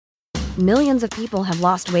Millions of people have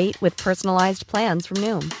lost weight with personalized plans from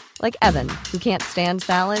Noom. Like Evan, who can't stand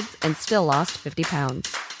salads and still lost 50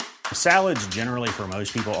 pounds. Salads generally for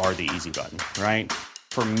most people are the easy button, right?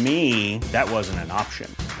 For me, that wasn't an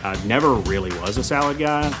option. I never really was a salad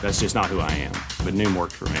guy. That's just not who I am. But Noom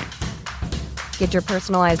worked for me. Get your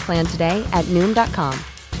personalized plan today at Noom.com.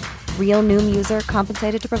 Real Noom user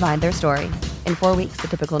compensated to provide their story. In 4 weeks, the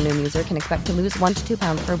typical Noom user can expect to lose 1 to 2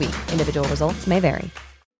 pounds per week. Individual results may vary.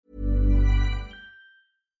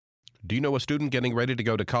 Do you know a student getting ready to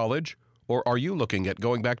go to college? Or are you looking at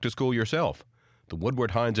going back to school yourself? The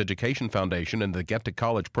Woodward Hines Education Foundation and the Get to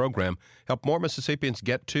College program help more Mississippians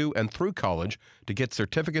get to and through college to get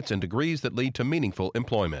certificates and degrees that lead to meaningful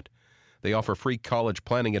employment. They offer free college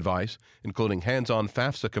planning advice, including hands-on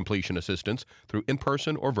FAFSA completion assistance through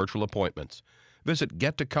in-person or virtual appointments. Visit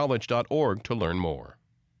gettocollege.org to learn more.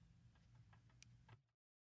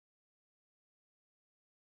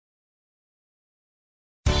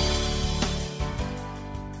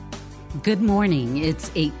 Good morning.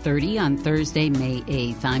 It's 8:30 on Thursday, May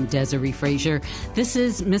 8th. I'm Desiree Frazier. This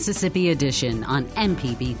is Mississippi Edition on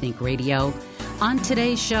MPB Think Radio. On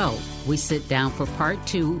today's show, we sit down for part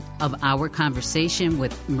 2 of our conversation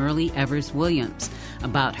with Myrlie Evers-Williams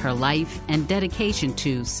about her life and dedication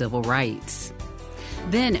to civil rights.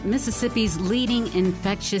 Then, Mississippi's leading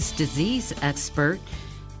infectious disease expert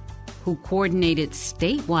who coordinated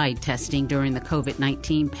statewide testing during the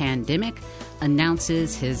COVID-19 pandemic,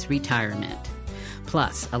 announces his retirement.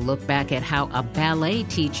 Plus, a look back at how a ballet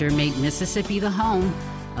teacher made Mississippi the home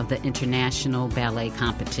of the International Ballet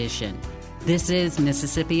Competition. This is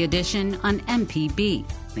Mississippi Edition on MPB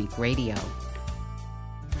Think Radio.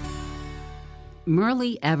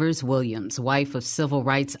 Myrlie Evers-Williams, wife of civil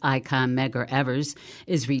rights icon Medgar Evers,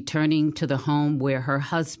 is returning to the home where her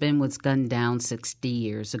husband was gunned down 60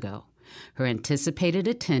 years ago. Her anticipated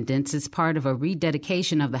attendance is part of a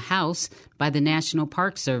rededication of the house by the National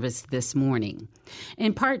Park Service this morning.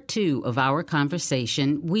 In part 2 of our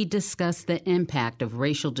conversation, we discuss the impact of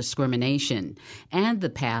racial discrimination and the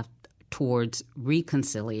path towards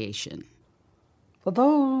reconciliation. For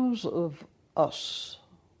those of us,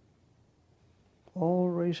 all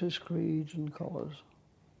races, creeds, and colors,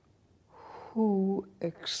 who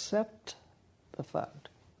accept the fact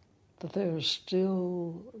that there is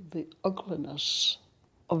still the ugliness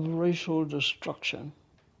of racial destruction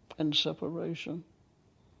and separation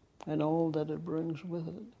and all that it brings with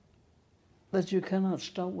it, that you cannot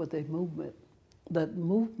stop with a movement. That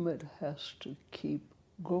movement has to keep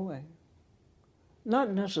growing. Not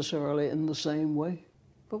necessarily in the same way,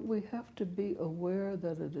 but we have to be aware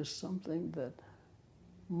that it is something that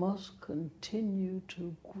must continue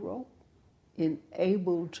to grow,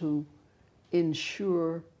 able to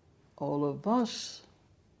ensure all of us,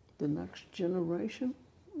 the next generation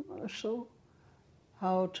or so,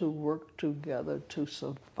 how to work together to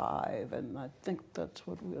survive. And I think that's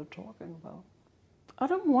what we are talking about. I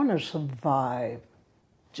don't want to survive,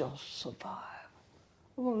 just survive.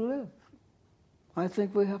 I want to live. I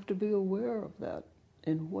think we have to be aware of that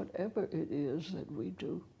in whatever it is that we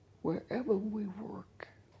do, wherever we work.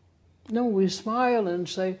 No, we smile and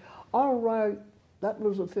say, all right, that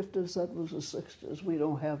was the 50s, that was the 60s. We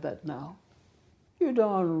don't have that now. You're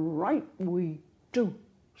darn right we do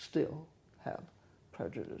still have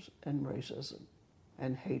prejudice and racism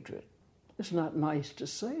and hatred. It's not nice to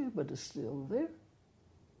say, but it's still there.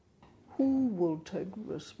 Who will take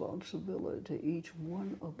responsibility? Each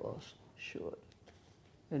one of us should,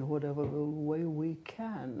 in whatever way we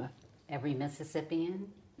can. Every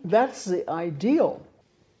Mississippian? That's the ideal.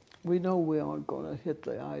 We know we aren't going to hit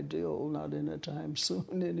the ideal, not in a time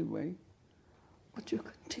soon anyway. But you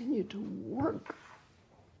continue to work.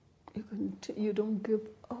 You don't give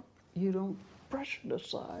up. You don't brush it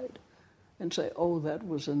aside and say, oh, that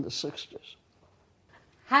was in the 60s.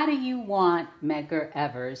 How do you want Medgar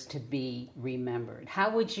Evers to be remembered?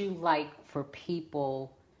 How would you like for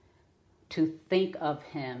people to think of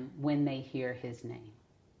him when they hear his name?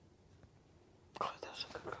 Oh, that's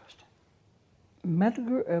a good question.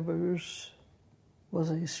 Medgar Evers was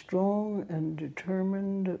a strong and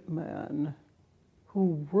determined man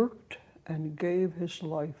who worked and gave his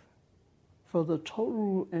life for the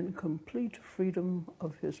total and complete freedom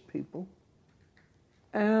of his people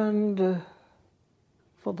and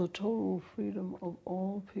for the total freedom of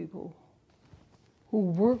all people who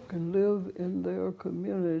work and live in their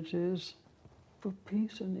communities for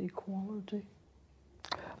peace and equality.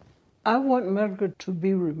 I want Medgar to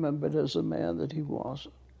be remembered as a man that he was.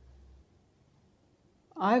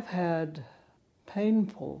 I've had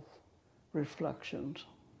painful reflections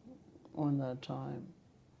on that time.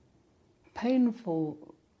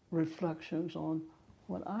 Painful reflections on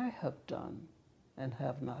what I have done and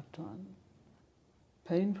have not done.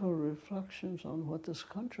 Painful reflections on what this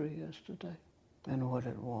country is today and what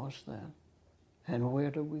it was then. And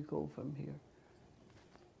where do we go from here?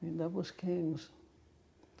 I mean, that was King's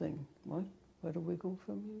thing. What? Where do we go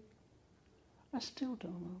from here? I still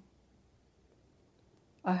don't know.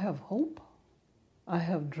 I have hope. I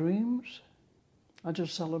have dreams. I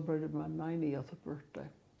just celebrated my 90th birthday.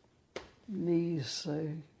 Knees say,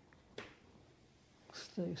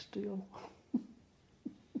 stay still.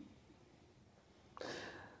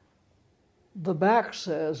 The back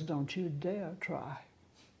says, don't you dare try.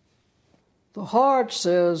 The heart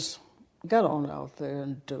says, get on out there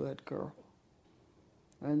and do it, girl.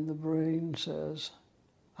 And the brain says,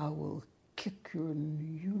 I will kick your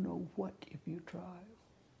you-know-what if you try.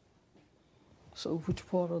 So which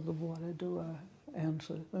part of the body do I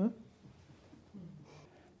answer? Huh?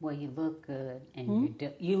 Well, you look good, and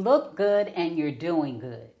you look good, and you're doing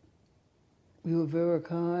good. You are very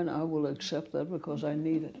kind. I will accept that because I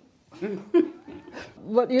need it.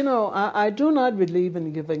 But, you know, I do not believe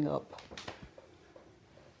in giving up.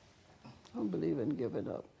 I don't believe in giving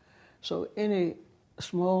up. So any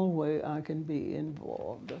small way I can be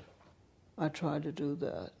involved, I try to do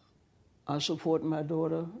that. I support my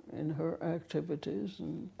daughter in her activities,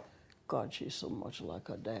 and God, she's so much like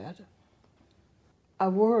her dad. I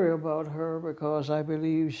worry about her because I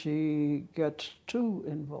believe she gets too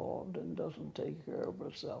involved and doesn't take care of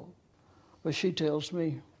herself. But she tells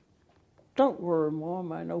me, don't worry,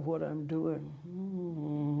 Mom, I know what I'm doing.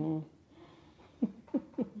 Mm-hmm.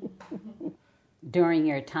 During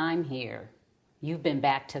your time here, you've been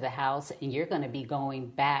back to the house, and you're going to be going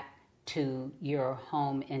back to your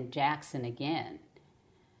home in Jackson again.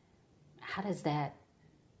 How does that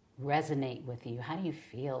resonate with you? How do you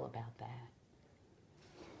feel about that?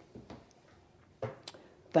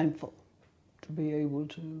 Thankful to be able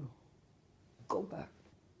to go back.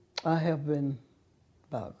 I have been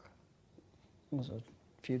back. It was a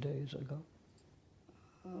few days ago.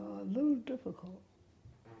 A little difficult.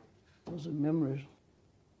 Those are memories.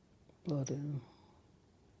 But and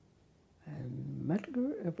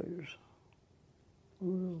Medgar Evers, who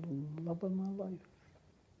is the love of my life,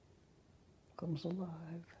 comes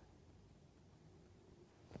alive.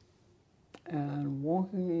 And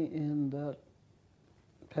walking in that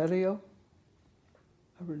patio,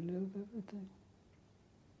 I relive everything.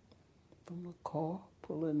 From the car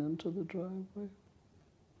pulling into the driveway,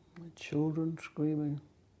 my children screaming,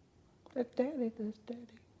 "That's Daddy, that's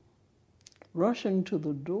Daddy." Rushing to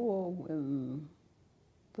the door when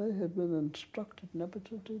they had been instructed never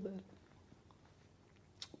to do that.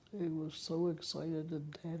 They were so excited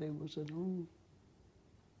that Daddy was at home.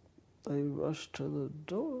 They rushed to the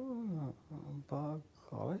door, by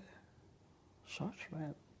golly, shots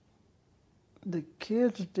ran. The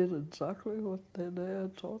kids did exactly what their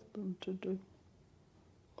dad taught them to do.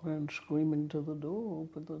 Ran screaming to the door,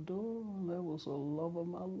 opened the door, and there was the love of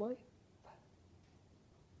my life.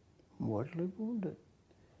 Mortally wounded.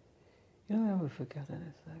 You don't ever forget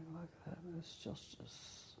anything like that. It's just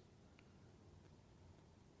as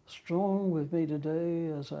strong with me today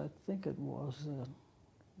as I think it was then.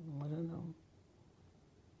 I don't know.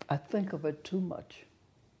 I think of it too much.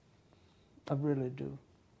 I really do.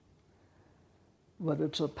 But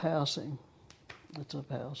it's a passing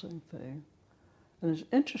thing. And it's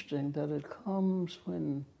interesting that it comes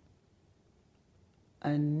when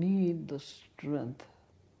I need the strength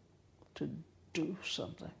to do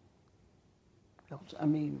something else. I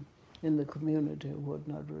mean, in the community, what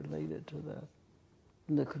not related to that.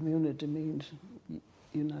 And the community means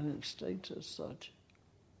United States as such.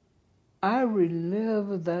 I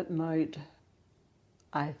relive that night,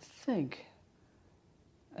 I think,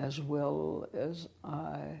 as well as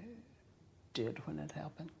I did when it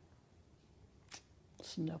happened.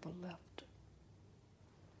 It's never left.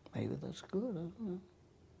 Maybe that's good, I don't know.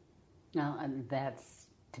 No, and that's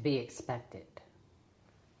to be expected.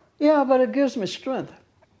 Yeah, but it gives me strength.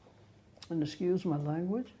 And excuse my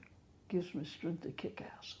language, gives me strength to kick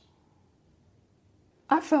ass.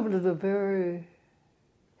 I felt it a very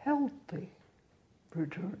healthy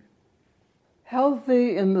return.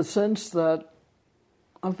 Healthy in the sense that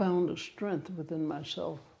I found a strength within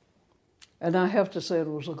myself. And I have to say it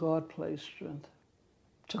was a God-placed strength.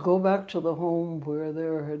 To go back to the home where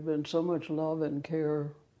there had been so much love and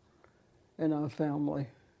care in our family,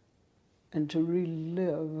 and to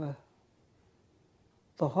relive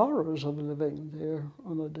the horrors of living there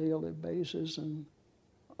on a daily basis. And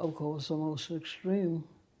of course, the most extreme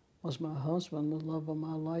was my husband, the love of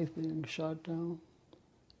my life, being shot down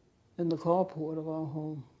in the carport of our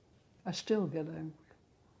home. I still get angry.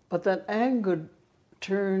 But that anger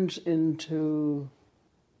turns into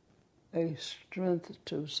a strength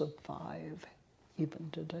to survive even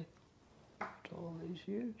today, after all these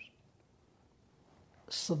years.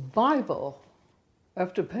 Survival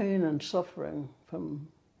after pain and suffering from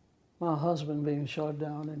my husband being shot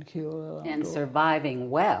down and killed. And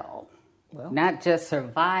surviving well. Not just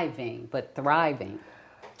surviving, but thriving.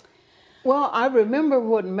 Well, I remember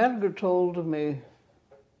what Medgar told me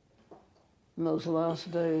in those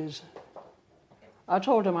last days. I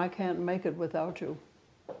told him, I can't make it without you.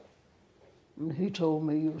 And he told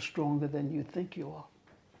me, you're stronger than you think you are.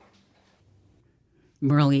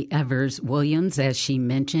 Myrlie Evers-Williams, as she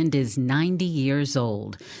mentioned, is 90 years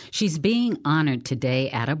old. She's being honored today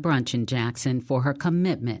at a brunch in Jackson for her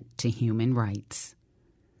commitment to human rights.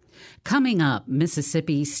 Coming up,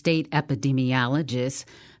 Mississippi state epidemiologist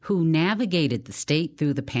who navigated the state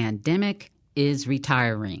through the pandemic is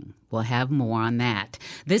retiring. We'll have more on that.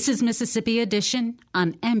 This is Mississippi Edition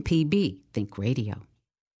on MPB Think Radio.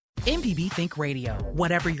 MPB Think Radio.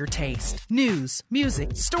 Whatever your taste, news,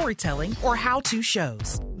 music, storytelling, or how-to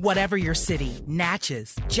shows. Whatever your city,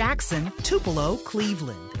 Natchez, Jackson, Tupelo,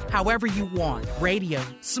 Cleveland. However you want. Radio,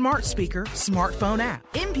 smart speaker, smartphone app.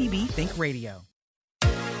 MPB Think Radio.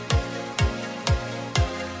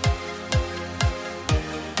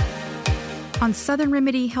 On Southern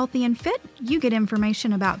Remedy Healthy and Fit, you get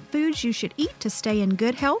information about foods you should eat to stay in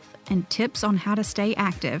good health and tips on how to stay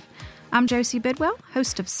active. I'm Josie Bidwell,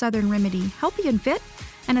 host of Southern Remedy Healthy and Fit,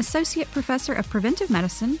 and Associate Professor of Preventive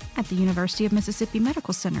Medicine at the University of Mississippi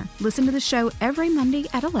Medical Center. Listen to the show every Monday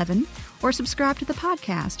at 11 or subscribe to the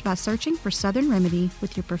podcast by searching for Southern Remedy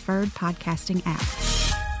with your preferred podcasting app.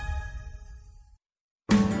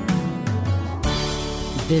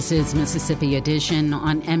 This is Mississippi Edition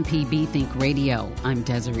on MPB Think Radio. I'm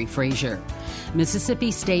Desiree Frazier. Mississippi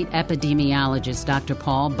State epidemiologist Dr.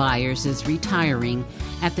 Paul Byers is retiring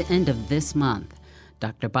at the end of this month.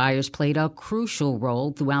 Dr. Byers played a crucial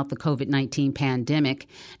role throughout the COVID-19 pandemic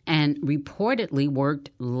and reportedly worked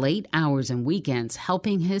late hours and weekends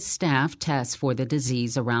helping his staff test for the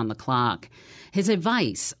disease around the clock. His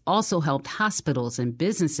advice also helped hospitals and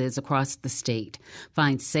businesses across the state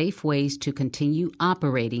find safe ways to continue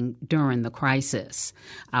operating during the crisis.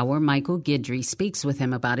 Our Michael Guidry speaks with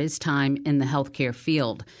him about his time in the healthcare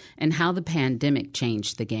field and how the pandemic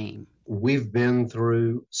changed the game. We've been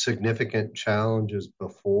through significant challenges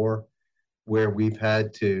before where we've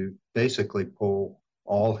had to basically pull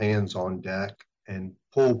all hands on deck and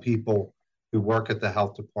pull people who work at the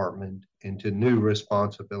health department into new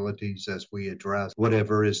responsibilities as we address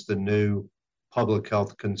whatever is the new public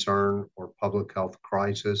health concern or public health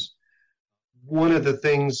crisis. One of the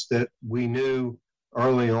things that we knew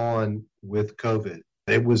early on with COVID,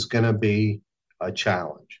 it was going to be a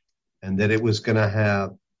challenge and that it was going to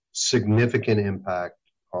have significant impact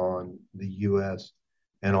on the U.S.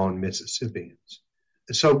 and on Mississippians.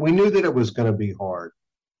 So we knew that it was going to be hard.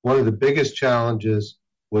 One of the biggest challenges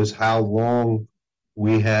was how long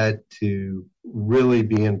we had to really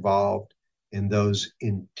be involved in those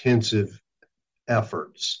intensive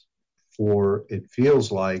efforts for, it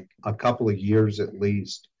feels like, a couple of years at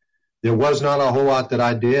least. There was not a whole lot that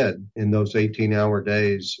I did in those 18-hour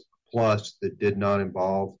days plus that did not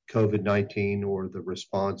involve COVID-19 or the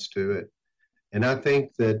response to it. And I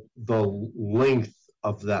think that the length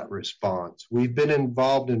of that response, we've been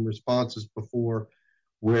involved in responses before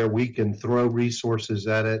where we can throw resources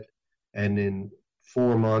at it, and in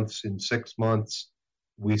 4 months, in 6 months,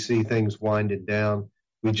 we see things winding down.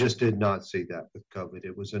 We just did not see that with COVID.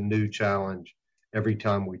 It was a new challenge every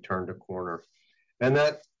time we turned a corner. And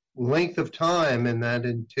that length of time and that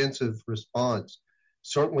intensive response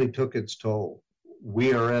certainly took its toll.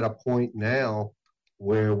 We are at a point now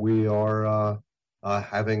where we are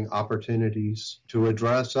having opportunities to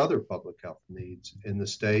address other public health needs in the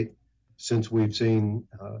state since we've seen,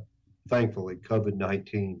 thankfully,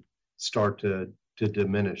 COVID-19 start to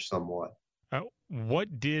diminish somewhat.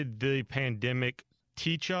 What did the pandemic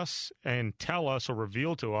teach us and tell us or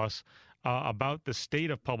reveal to us about the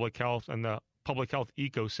state of public health and the public health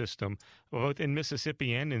ecosystem, both in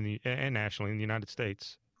Mississippi and and nationally in the United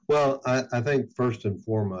States? Well, I think first and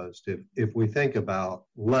foremost, if we think about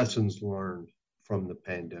lessons learned from the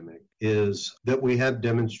pandemic, is that we have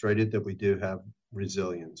demonstrated that we do have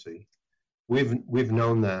resiliency. We've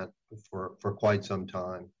known that for quite some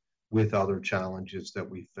time with other challenges that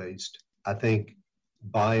we faced. I think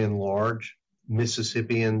by and large,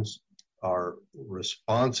 Mississippians are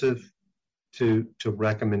responsive to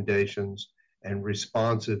recommendations and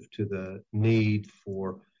responsive to the need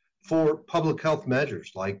for public health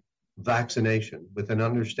measures like vaccination, with an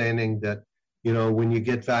understanding that You know, when you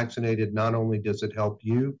get vaccinated, not only does it help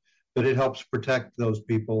you, but it helps protect those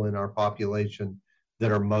people in our population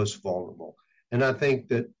that are most vulnerable. And I think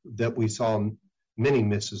that we saw many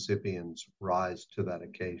Mississippians rise to that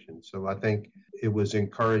occasion. So I think it was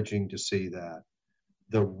encouraging to see that.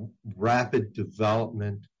 The rapid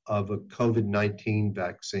development of a COVID-19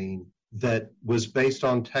 vaccine that was based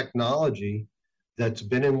on technology that's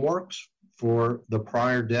been in works for the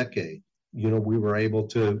prior decade. You know, we were able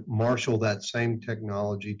to marshal that same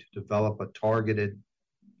technology to develop a targeted,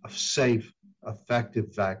 a safe,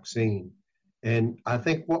 effective vaccine. And I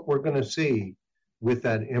think what we're going to see with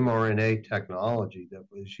that mRNA technology that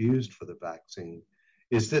was used for the vaccine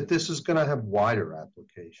is that this is going to have wider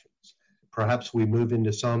applications. Perhaps we move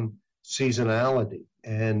into some seasonality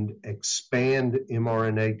and expand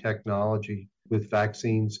mRNA technology with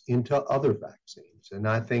vaccines into other vaccines. And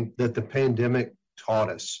I think that the pandemic taught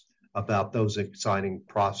us about those exciting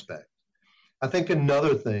prospects. I think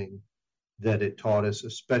another thing that it taught us,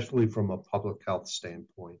 especially from a public health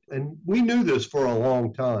standpoint, and we knew this for a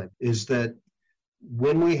long time, is that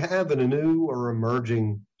when we have a new or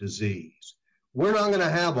emerging disease, we're not going to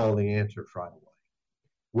have all the answers right away.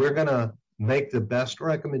 We're going to make the best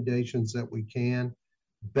recommendations that we can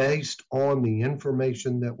based on the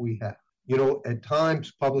information that we have. You know, at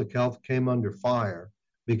times public health came under fire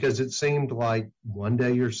because it seemed like one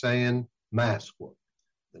day you're saying masks work,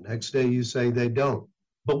 the next day you say they don't.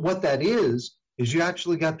 But what that is you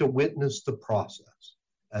actually got to witness the process.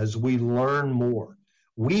 As we learn more,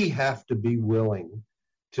 we have to be willing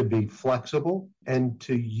to be flexible and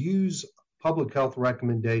to use public health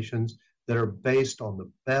recommendations that are based on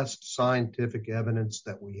the best scientific evidence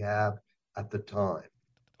that we have at the time.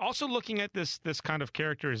 Also looking at this kind of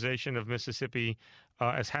characterization of Mississippi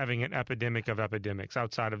as having an epidemic of epidemics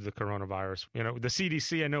outside of the coronavirus. You know, the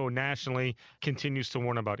CDC, I know nationally, continues to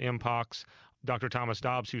warn about mpox. Dr. Thomas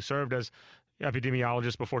Dobbs, who served as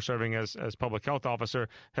epidemiologist before serving as public health officer,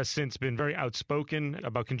 has since been very outspoken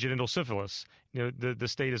about congenital syphilis. You know, the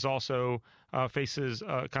state is also faces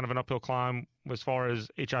kind of an uphill climb as far as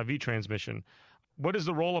HIV transmission. What is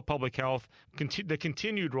the role of public health, the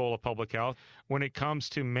continued role of public health, when it comes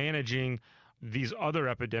to managing these other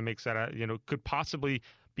epidemics that could possibly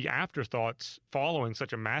be afterthoughts following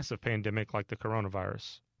such a massive pandemic like the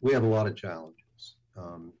coronavirus? We have a lot of challenges.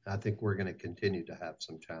 I think we're going to continue to have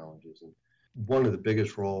some challenges. And one of the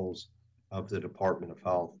biggest roles of the Department of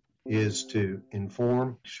Health is to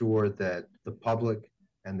inform, sure that the public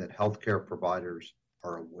and that healthcare providers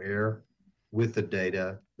are aware with the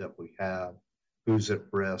data that we have, who's at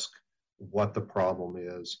risk, what the problem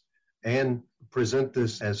is, and present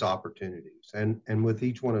this as opportunities. And with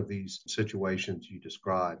each one of these situations you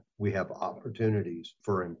describe, we have opportunities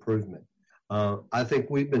for improvement. I think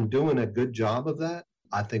we've been doing a good job of that.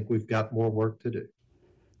 I think we've got more work to do.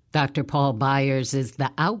 Dr. Paul Byers is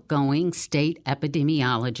the outgoing state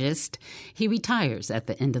epidemiologist. He retires at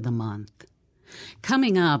the end of the month.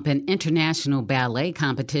 Coming up, an international ballet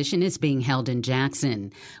competition is being held in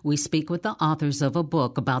Jackson. We speak with the authors of a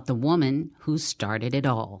book about the woman who started it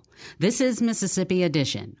all. This is Mississippi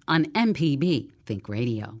Edition on MPB Think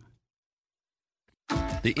Radio.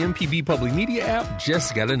 The MPB Public Media app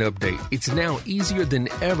just got an update. It's now easier than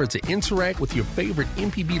ever to interact with your favorite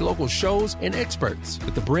MPB local shows and experts.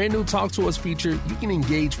 With the brand new Talk to Us feature, you can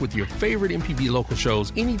engage with your favorite MPB local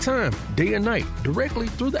shows anytime, day or night, directly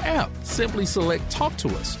through the app. Simply select Talk to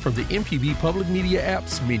Us from the MPB Public Media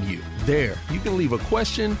app's menu. There, you can leave a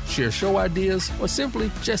question, share show ideas, or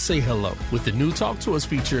simply just say hello. With the new Talk to Us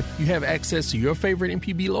feature, you have access to your favorite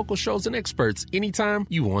MPB local shows and experts anytime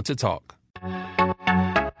you want to talk.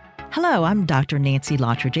 Hello, I'm Dr. Nancy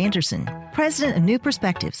Lottridge Anderson, president of New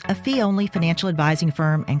Perspectives, a fee-only financial advising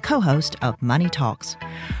firm and co-host of Money Talks.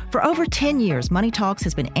 For over 10 years, Money Talks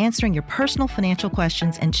has been answering your personal financial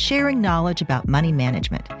questions and sharing knowledge about money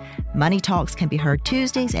management. Money Talks can be heard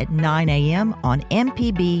Tuesdays at 9 a.m. on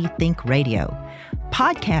MPB Think Radio.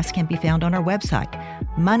 Podcasts can be found on our website,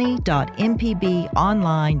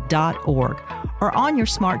 money.mpbonline.org, or on your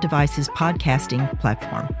smart device's podcasting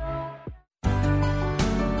platform.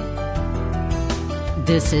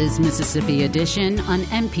 This is Mississippi Edition on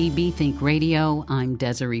MPB Think Radio. I'm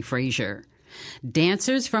Desiree Frazier.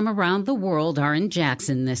 Dancers from around the world are in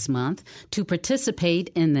Jackson this month to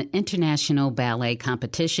participate in the International Ballet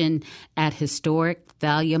Competition at historic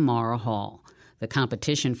Thalia Hall. The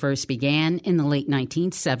competition first began in the late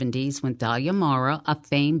 1970s when Thalia Mara, a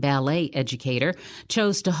famed ballet educator,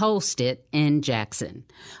 chose to host it in Jackson.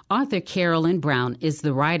 Author Carolyn Brown is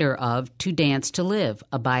the writer of To Dance to Live,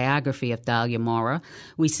 a biography of Thalia Mara.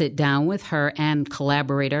 We sit down with her and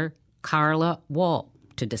collaborator Carla Wall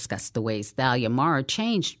to discuss the ways Thalia Mara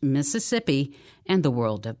changed Mississippi and the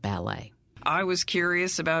world of ballet. I was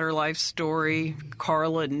curious about her life story.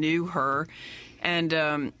 Carla knew her,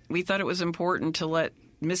 and we thought it was important to let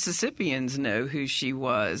Mississippians know who she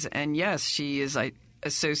was. And yes, she is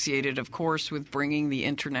associated, of course, with bringing the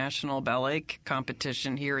international ballet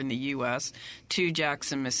competition here in the U.S. to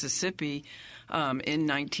Jackson, Mississippi in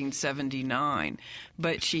 1979.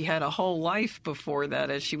 But she had a whole life before that,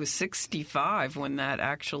 as she was 65 when that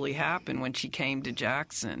actually happened, when she came to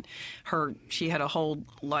Jackson. She had a whole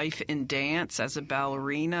life in dance as a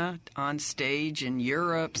ballerina on stage in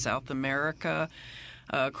Europe, South America,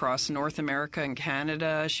 across North America and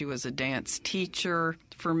Canada. She was a dance teacher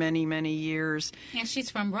for many, many years. And she's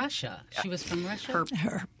from Russia. She was from Russia?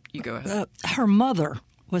 You go ahead. Her mother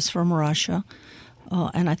was from Russia,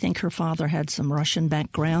 and I think her father had some Russian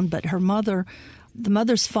background. But the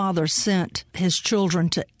mother's father sent his children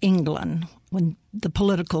to England when the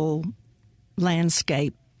political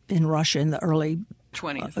landscape in Russia in the early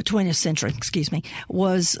 20th century,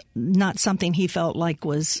 was not something he felt like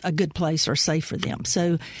was a good place or safe for them.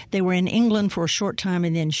 So they were in England for a short time,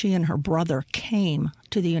 and then she and her brother came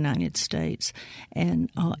to the United States and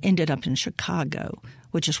ended up in Chicago,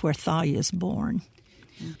 which is where Thalia is born.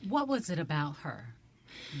 What was it about her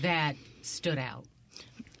that stood out?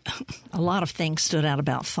 A lot of things stood out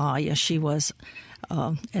about Thalia. She was,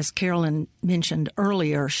 as Carolyn mentioned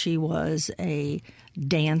earlier, she was a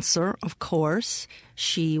dancer, of course.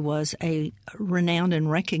 She was a renowned and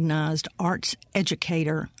recognized arts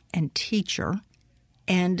educator and teacher.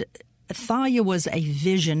 And Thalia was a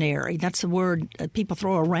visionary. That's a word people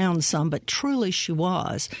throw around some, but truly she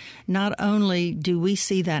was. Not only do we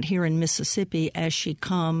see that here in Mississippi as she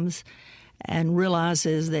comes and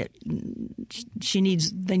realizes that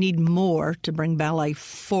they need more to bring ballet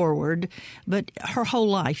forward. But her whole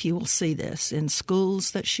life, you will see this in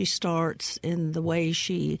schools that she starts, in the way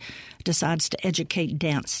she decides to educate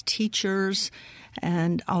dance teachers,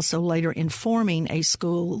 and also later in forming a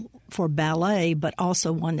school for ballet, but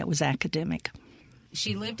also one that was academic.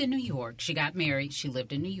 She lived in New York. She got married. She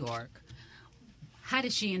lived in New York. How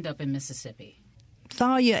did she end up in Mississippi?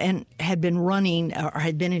 Thalia had been running or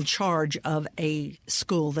had been in charge of a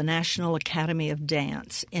school, the National Academy of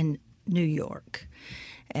Dance in New York.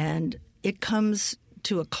 And it comes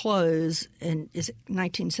to a close in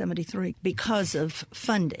 1973 because of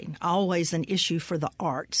funding, always an issue for the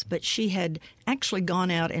arts. But she had actually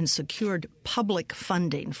gone out and secured public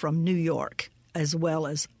funding from New York as well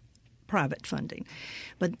as private funding.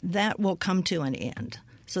 But that will come to an end,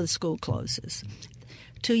 so the school closes.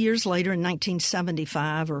 2 years later, in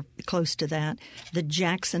 1975, or close to that, the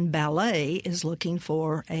Jackson Ballet is looking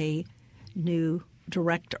for a new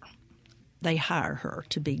director. They hire her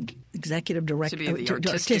to be executive director, to be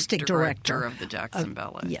the artistic director of the Jackson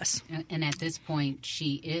Ballet. Yes. And at this point,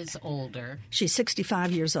 she is older. She's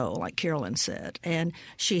 65 years old, like Carolyn said, and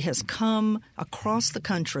she has come across the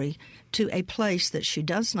country to a place that she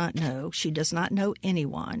does not know. She does not know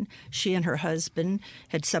anyone. She and her husband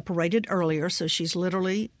had separated earlier, so she's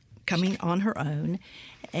literally coming on her own,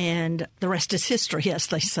 and the rest is history, as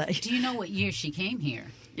they say. Do you know what year she came here?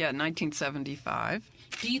 Yeah, 1975.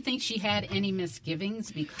 Do you think she had any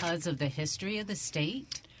misgivings because of the history of the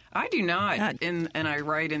state? I do not. And I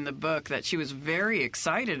write in the book that she was very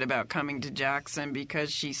excited about coming to Jackson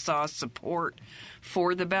because she saw support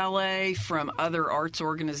for the ballet from other arts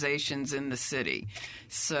organizations in the city.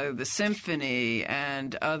 So the symphony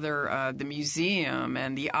and the museum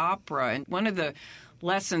and the opera. And one of the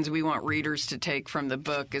lessons we want readers to take from the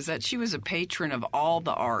book is that she was a patron of all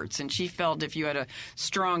the arts, and she felt if you had a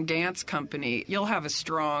strong dance company, you'll have a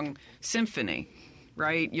strong symphony,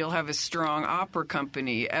 right? You'll have a strong opera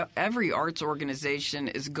company. Every arts organization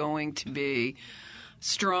is going to be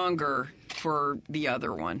stronger for the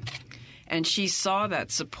other one. And she saw that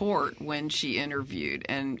support when she interviewed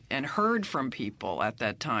and heard from people at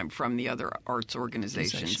that time from the other arts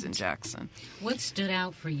organizations in Jackson. What stood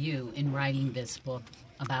out for you in writing this book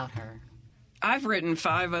about her? I've written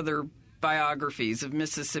 5 other biographies of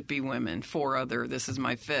Mississippi women, 4 other. This is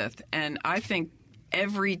my 5th. And I think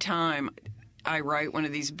every time I write one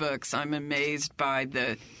of these books, I'm amazed by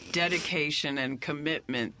the dedication and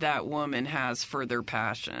commitment that woman has for their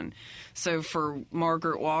passion. So for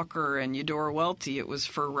Margaret Walker and Eudora Welty, it was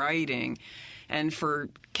for writing. And for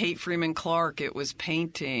Kate Freeman Clark, it was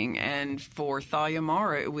painting. And for Thalia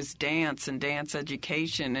Mara, it was dance and dance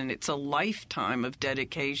education. And it's a lifetime of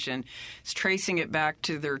dedication. It's tracing it back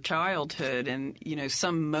to their childhood and,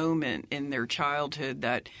 some moment in their childhood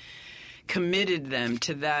that committed them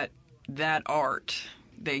to that art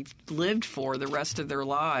they lived for the rest of their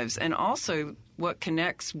lives. And also what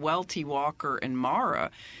connects Welty, Walker, and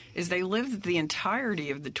Mara is they lived the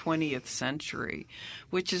entirety of the 20th century,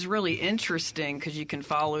 which is really interesting because you can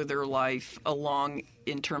follow their life along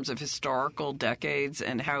in terms of historical decades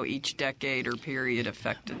and how each decade or period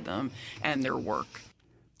affected them and their work.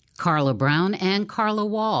 Carla Brown and Carla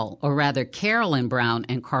Wall, or rather Carolyn Brown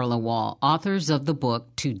and Carla Wall, authors of the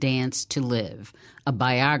book To Dance to Live, a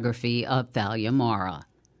biography of Thalia Mara.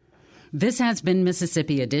 This has been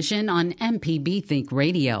Mississippi Edition on MPB Think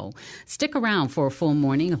Radio. Stick around for a full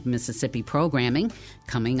morning of Mississippi programming.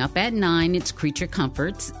 Coming up at 9, it's Creature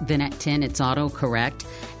Comforts. Then at 10, it's Autocorrect.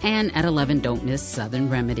 And at 11, don't miss Southern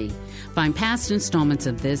Remedy. Find past installments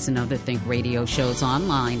of this and other Think Radio shows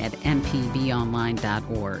online at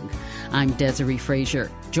mpbonline.org. I'm Desiree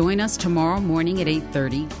Frazier. Join us tomorrow morning at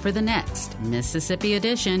 8:30 for the next Mississippi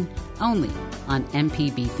Edition, only on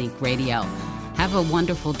MPB Think Radio. Have a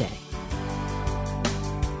wonderful day.